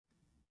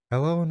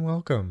Hello and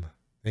welcome.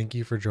 Thank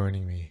you for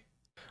joining me.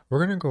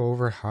 We're going to go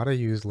over how to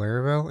use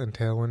Laravel and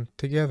Tailwind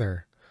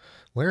together.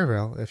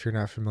 Laravel, if you're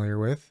not familiar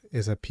with,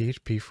 is a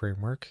PHP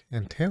framework,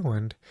 and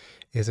Tailwind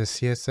is a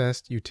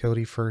CSS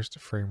utility-first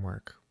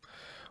framework.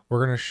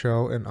 We're going to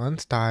show an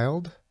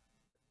unstyled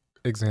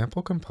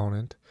example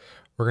component.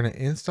 We're going to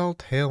install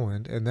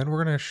Tailwind, and then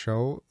we're going to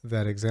show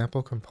that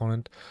example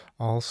component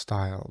all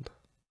styled.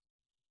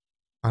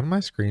 On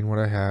my screen, what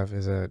I have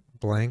is a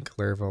blank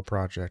Laravel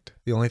project.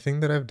 The only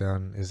thing that I've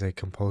done is a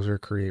composer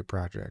create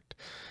project.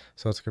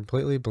 So it's a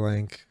completely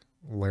blank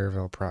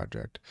Laravel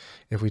project.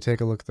 If we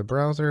take a look at the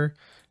browser,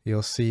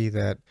 you'll see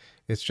that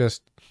it's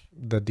just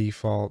the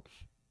default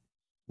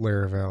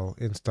Laravel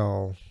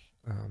install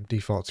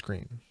default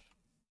screen.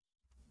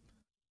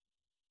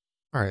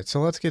 All right, so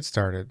let's get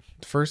started.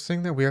 The first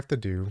thing that we have to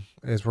do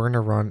is we're going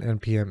to run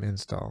npm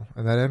install.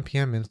 And that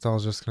npm install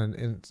is just going to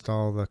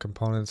install the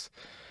components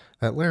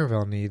that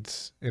Laravel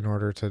needs in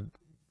order to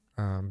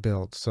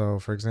build. So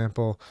for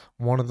example,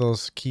 one of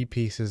those key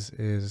pieces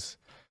is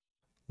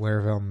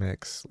Laravel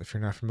Mix. If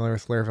you're not familiar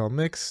with Laravel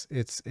Mix,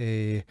 it's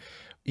a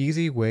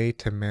easy way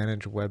to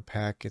manage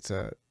Webpack. It's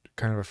a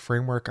kind of a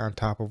framework on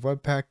top of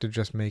Webpack to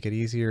just make it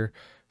easier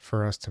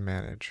for us to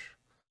manage.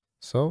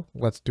 So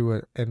let's do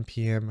an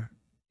npm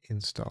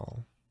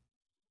install.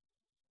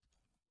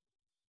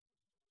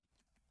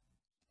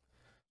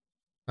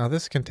 Now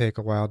this can take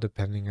a while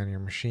depending on your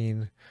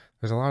machine.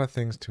 There's a lot of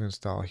things to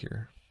install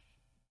here.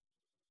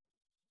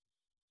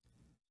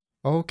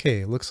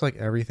 Okay, looks like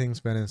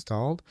everything's been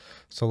installed.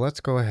 So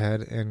let's go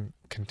ahead and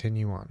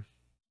continue on.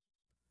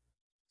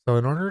 So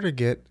in order to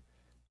get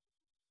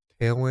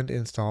Tailwind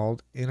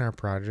installed in our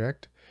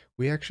project,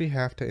 we actually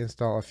have to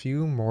install a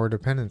few more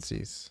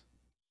dependencies.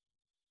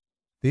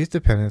 These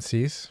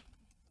dependencies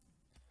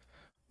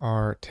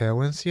are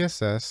Tailwind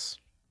CSS,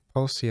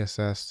 Post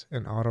CSS,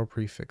 and Auto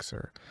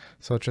Prefixer.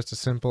 So it's just a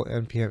simple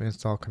npm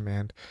install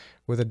command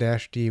with a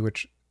 -d,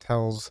 which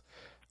tells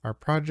our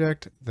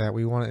project that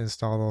we want to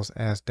install those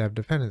as dev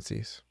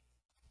dependencies.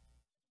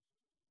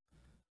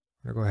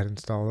 I'm going to go ahead and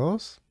install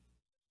those.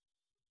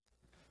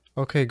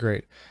 Okay,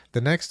 great. The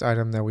next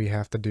item that we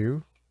have to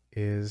do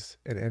is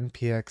an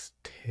npx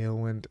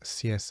Tailwind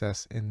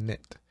Css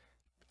Init.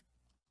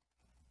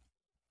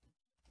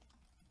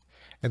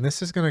 And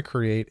this is going to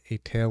create a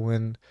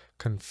Tailwind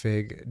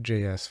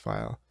config.js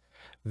file.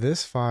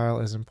 This file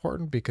is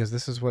important because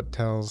this is what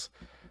tells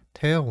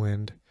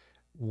Tailwind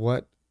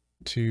what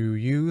to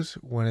use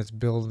when it's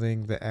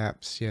building the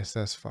app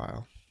CSS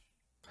file.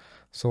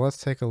 So let's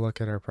take a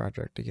look at our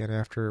project again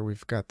after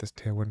we've got this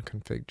Tailwind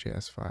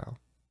config.js file.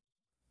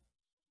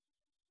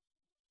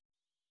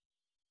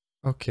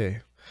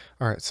 Okay,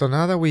 all right, so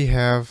now that we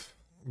have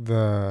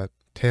the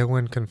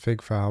Tailwind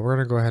config file, we're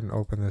going to go ahead and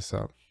open this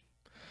up.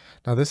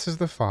 Now this is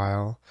the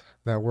file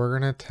that we're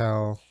going to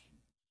tell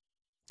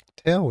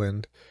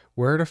Tailwind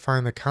where to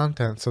find the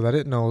content so that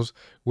it knows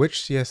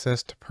which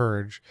CSS to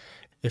purge.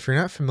 If you're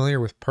not familiar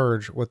with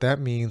purge, what that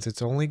means,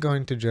 it's only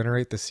going to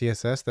generate the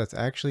CSS that's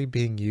actually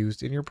being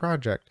used in your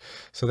project.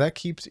 So that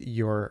keeps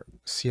your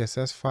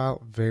CSS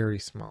file very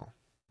small.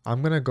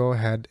 I'm going to go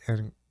ahead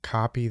and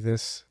copy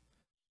this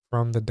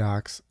from the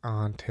docs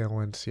on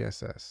Tailwind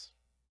CSS.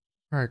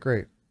 All right,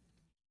 great.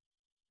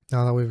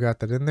 Now that we've got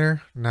that in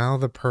there, now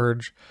the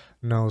purge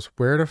knows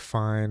where to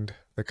find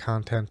the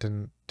content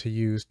and to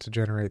use to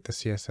generate the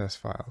CSS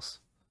files.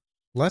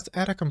 Let's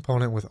add a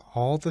component with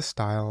all the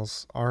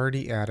styles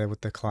already added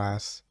with the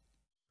class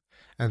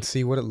and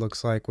see what it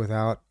looks like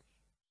without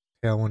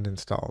Tailwind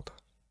installed.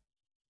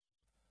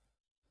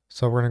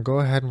 So we're going to go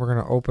ahead and we're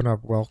going to open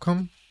up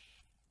welcome.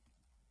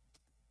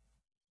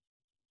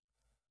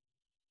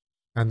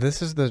 And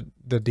this is the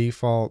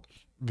default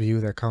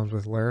view that comes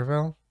with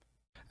Laravel.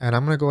 And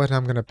I'm going to go ahead and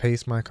I'm going to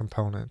paste my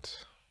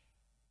component.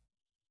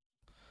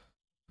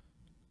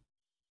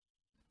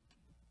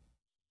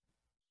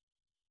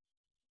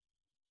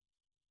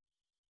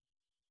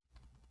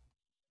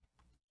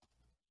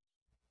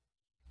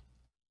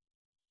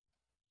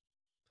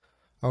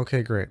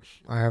 Okay, great.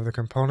 I have the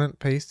component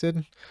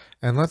pasted,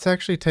 and let's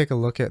actually take a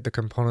look at the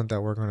component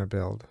that we're going to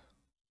build.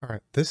 All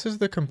right, this is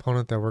the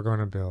component that we're going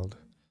to build.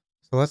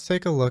 So let's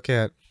take a look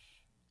at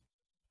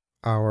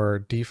our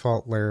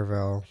default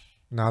Laravel.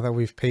 Now that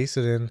we've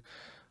pasted in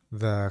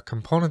the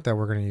component that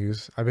we're going to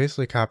use, I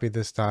basically copied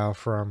this style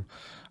from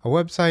a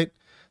website.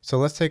 So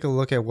let's take a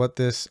look at what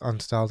this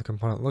unstyled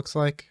component looks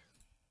like.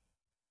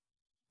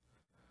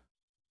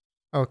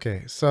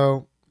 Okay,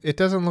 so it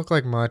doesn't look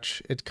like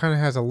much. It kind of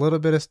has a little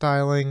bit of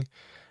styling,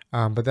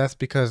 but that's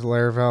because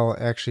Laravel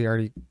actually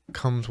already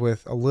comes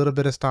with a little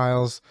bit of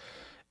styles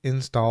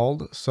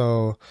installed.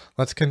 So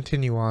let's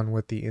continue on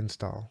with the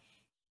install.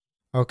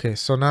 Okay,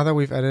 so now that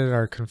we've edited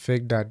our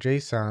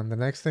config.json, the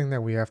next thing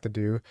that we have to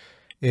do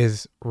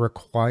is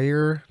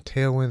require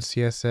Tailwind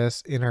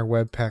CSS in our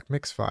Webpack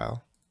mix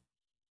file.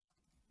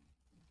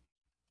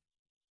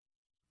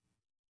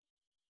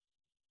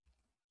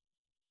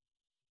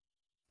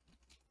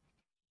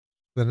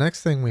 The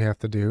next thing we have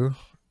to do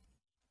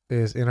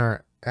is in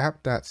our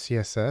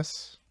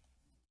app.css,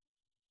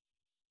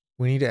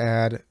 we need to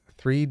add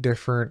 3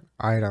 different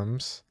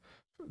items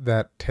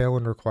that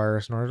Tailwind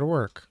requires in order to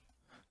work.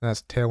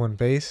 That's Tailwind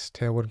base,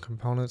 Tailwind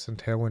components, and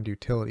Tailwind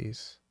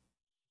utilities.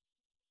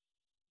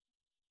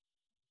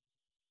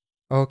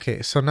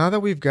 Okay, so now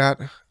that we've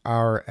got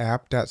our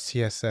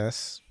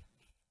app.css,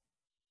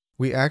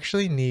 we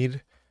actually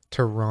need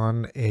to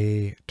run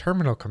a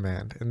terminal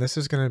command. And this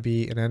is going to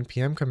be an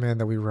npm command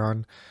that we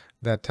run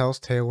that tells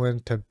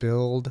Tailwind to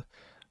build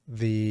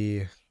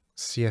the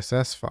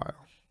CSS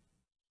file.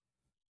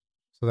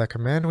 So that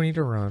command we need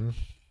to run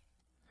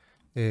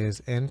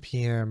is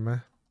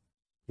npm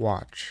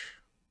watch.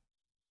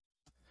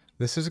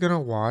 This is going to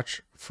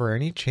watch for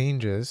any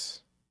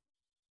changes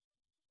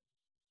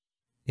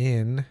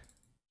in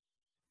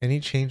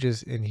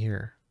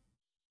here.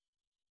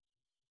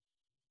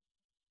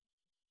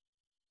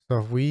 So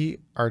if we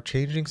are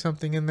changing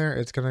something in there,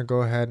 it's going to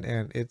go ahead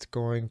and it's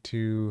going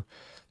to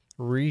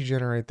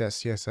regenerate that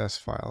CSS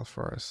file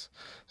for us.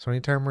 So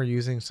anytime we're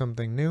using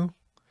something new,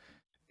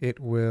 it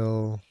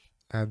will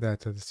add that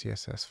to the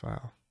CSS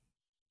file.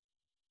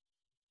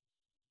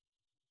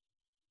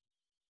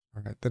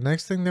 All right, the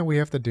next thing that we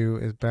have to do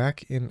is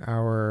back in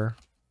our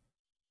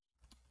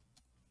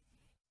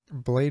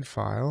blade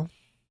file,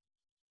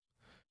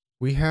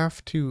 we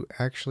have to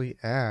actually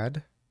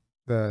add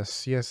the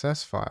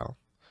CSS file.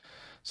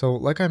 So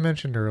like I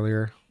mentioned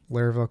earlier,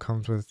 Laravel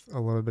comes with a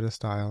little bit of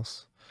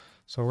styles.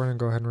 So we're going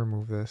to go ahead and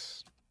remove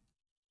this.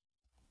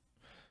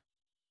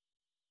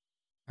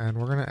 And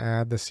we're going to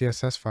add the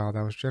CSS file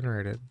that was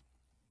generated.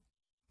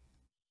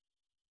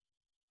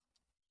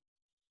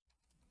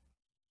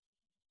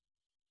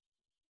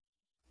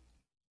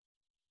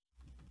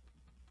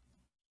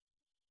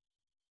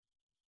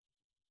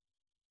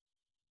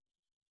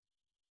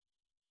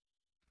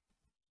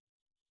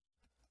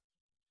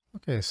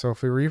 Okay, so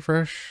if we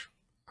refresh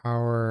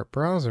our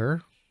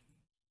browser,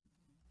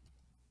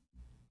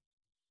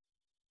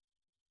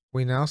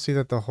 we now see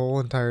that the whole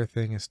entire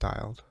thing is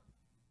styled.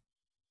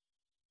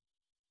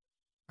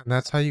 And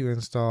that's how you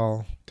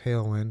install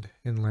Tailwind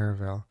in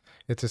Laravel.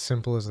 It's as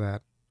simple as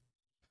that.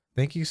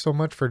 Thank you so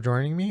much for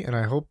joining me, and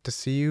I hope to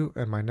see you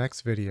in my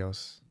next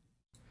videos.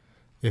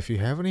 If you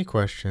have any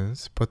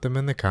questions, put them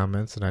in the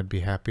comments and I'd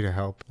be happy to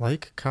help.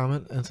 Like,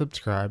 comment, and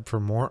subscribe for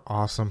more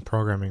awesome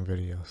programming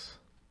videos.